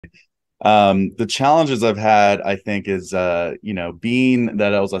The challenges I've had, I think, is being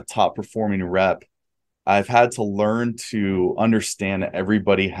that I was a top performing rep, I've had to learn to understand that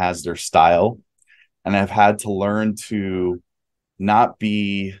everybody has their style, and I've had to learn to not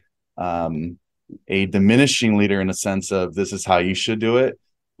be um, a diminishing leader in a sense of this is how you should do it,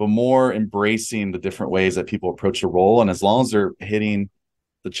 but more embracing the different ways that people approach a role. And as long as they're hitting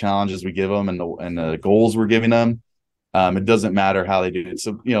the challenges we give them and the goals we're giving them, it doesn't matter how they do it.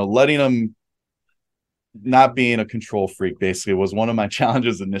 So letting them not being a control freak basically was one of my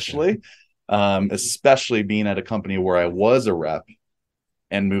challenges initially, especially being at a company where I was a rep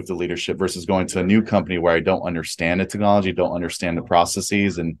and move to leadership versus going to a new company where I don't understand the technology, don't understand the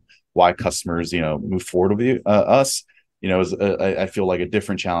processes and why customers, move forward with us. I feel like a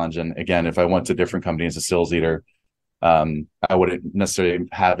different challenge. And again, if I went to a different company as a sales leader, I wouldn't necessarily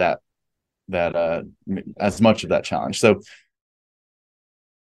have that as much of that challenge. So